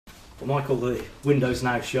Well, Michael, the window's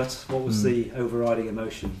now shut. What was the overriding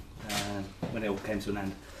emotion when it all came to an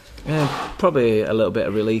end? Yeah, probably a little bit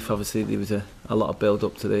of relief. Obviously, there was a lot of build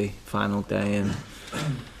up to the final day, and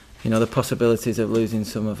the possibilities of losing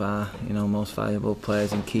some of our most valuable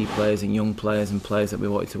players and key players and young players and players that we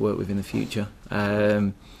wanted to work with in the future.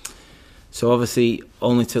 So obviously,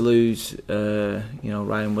 only to lose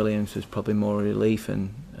Ryan Williams was probably more a relief,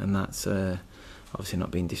 and that's obviously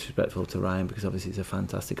not being disrespectful to Ryan, because obviously it's a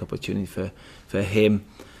fantastic opportunity for him.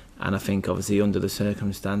 And I think obviously under the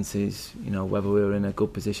circumstances, whether we were in a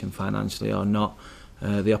good position financially or not,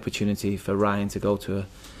 the opportunity for Ryan to go to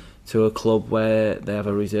a club where they have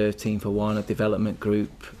a reserve team for one, a development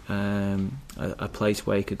group, a place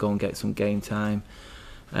where he could go and get some game time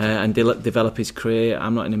and develop his career.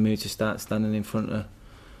 I'm not in the mood to start standing in front of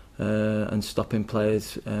and stopping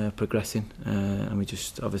players progressing, and we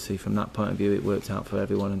just, obviously from that point of view, it worked out for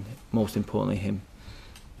everyone, and most importantly him.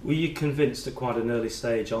 Were you convinced at quite an early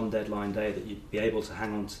stage on deadline day that you'd be able to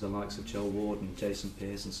hang on to the likes of Joel Ward and Jason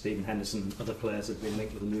Pearce and Stephen Henderson and other players that had been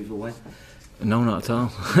linked with a move away? No, not at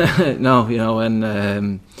all. No, and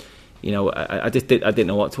I didn't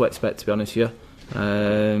know what to expect, to be honest with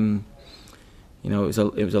you.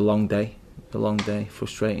 It was a long day,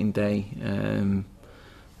 frustrating day.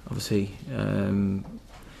 Obviously,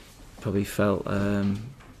 probably felt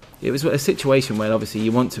it was a situation where obviously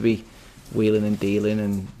you want to be wheeling and dealing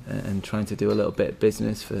and trying to do a little bit of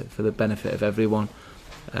business for the benefit of everyone.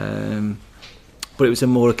 But it was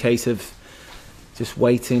more a case of just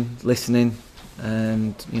waiting, listening,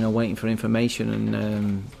 and waiting for information.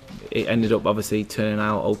 And it ended up obviously turning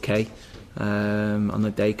out okay on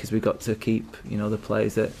the day, because we got to keep the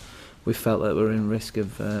players that we felt that were in risk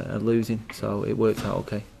of losing. So it worked out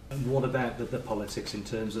okay. And what about the politics in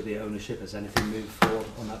terms of the ownership? Has anything moved forward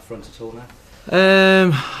on that front at all now?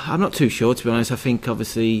 I'm not too sure, to be honest. I think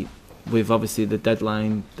obviously with the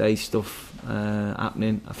deadline day stuff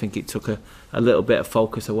happening, I think it took a little bit of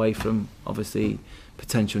focus away from obviously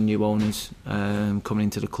potential new owners coming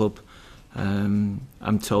into the club.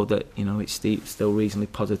 I'm told that it's still reasonably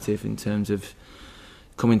positive in terms of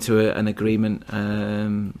coming to an agreement.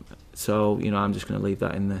 So I'm just going to leave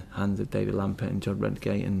that in the hands of David Lampert and John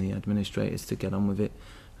Redgate and the administrators to get on with it,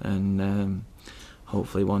 and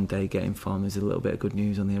hopefully one day get informed there's a little bit of good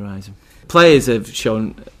news on the horizon. Players have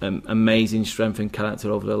shown amazing strength and character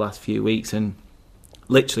over the last few weeks, and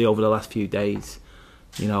literally over the last few days.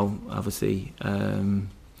 Obviously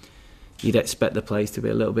you'd expect the place to be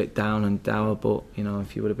a little bit down and dour, but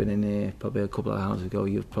if you would have been in here probably a couple of hours ago,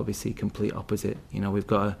 you'd probably see complete opposite. We've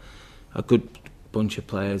got a good bunch of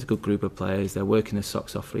players, a good group of players. They're working their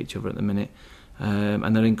socks off for each other at the minute,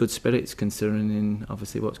 and they're in good spirits considering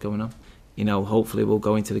obviously what's going on. Hopefully we'll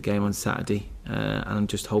go into the game on Saturday, and I'm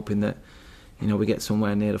just hoping that we get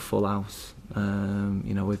somewhere near the full house.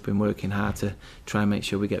 We've been working hard to try and make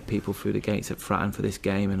sure we get people through the gates at Fratton for this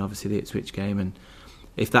game, and obviously the Ipswich game, and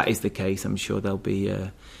if that is the case, I'm sure there'll be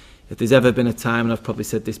if there's ever been a time, and I've probably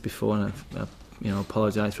said this before, and I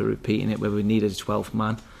apologise for repeating it, where we needed a 12th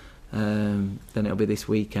man, then it'll be this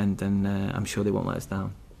weekend, and I'm sure they won't let us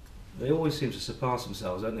down. They always seem to surpass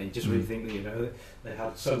themselves, don't they? You just really think that they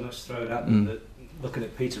had so much thrown at them that, looking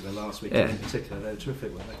at Peterborough last week in particular, they were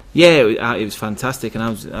terrific, weren't they? Yeah, it was fantastic, and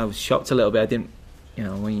I was shocked a little bit. I didn't,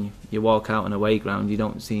 when you walk out on an away ground, you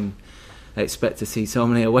don't expect to see so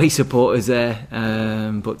many away supporters there,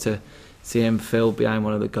 but to see him filled behind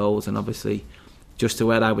one of the goals, and obviously just to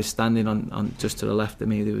where I was standing on just to the left of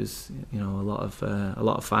me, there was a lot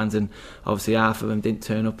of fans, and obviously half of them didn't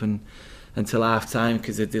turn up until half time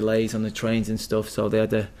because of delays on the trains and stuff. So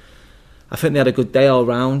I think they had a good day all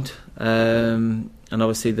round, and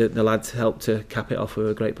obviously the lads helped to cap it off with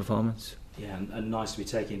a great performance. Yeah, and nice to be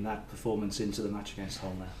taking that performance into the match against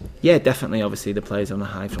Hull now. Yeah, definitely. Obviously the players on a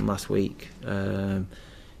high from last week.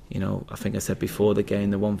 I think I said before the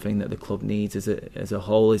game, the one thing that the club needs as a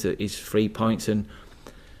whole is 3 points, and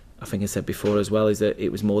I think I said before as well is that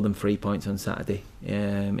it was more than 3 points on Saturday.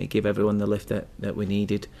 It gave everyone the lift that we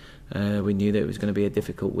needed. We knew that it was going to be a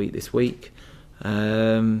difficult week this week.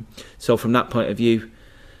 So from that point of view,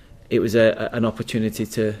 it was an opportunity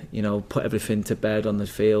to put everything to bed on the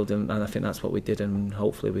field, and I think that's what we did, and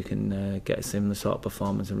hopefully we can get a similar sort of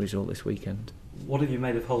performance and result this weekend. What have you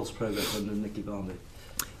made of Hull's progress under Nicky Barmby?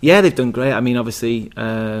 Yeah, they've done great. I mean, obviously,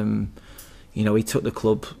 he took the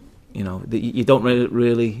club. You don't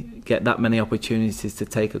really get that many opportunities to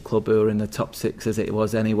take a club who are in the top six as it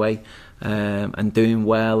was anyway, and doing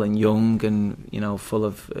well and young and full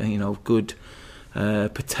of good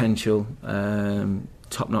potential,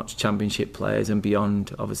 top-notch championship players and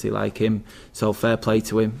beyond. Obviously, like him, so fair play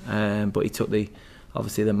to him. But he took the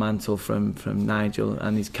obviously the mantle from Nigel,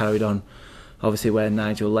 and he's carried on obviously where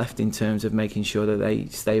Nigel left in terms of making sure that they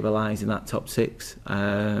stabilise in that top six.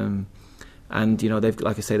 And you know, they've,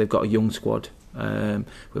 like I say, they've got a young squad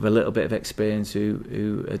with a little bit of experience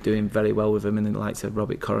who are doing very well with them, and the likes of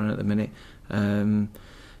Robert Corran at the minute.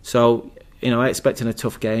 So you know, expecting a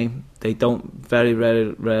tough game. They don't very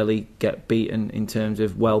rarely get beaten in terms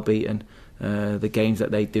of well beaten. The games that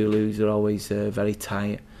they do lose are always very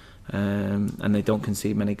tight, and they don't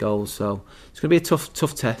concede many goals. So it's going to be a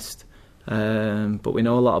tough test. But we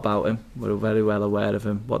know a lot about them. We're very well aware of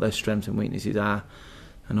them, what their strengths and weaknesses are,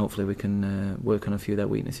 and hopefully we can work on a few of their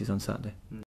weaknesses on Saturday.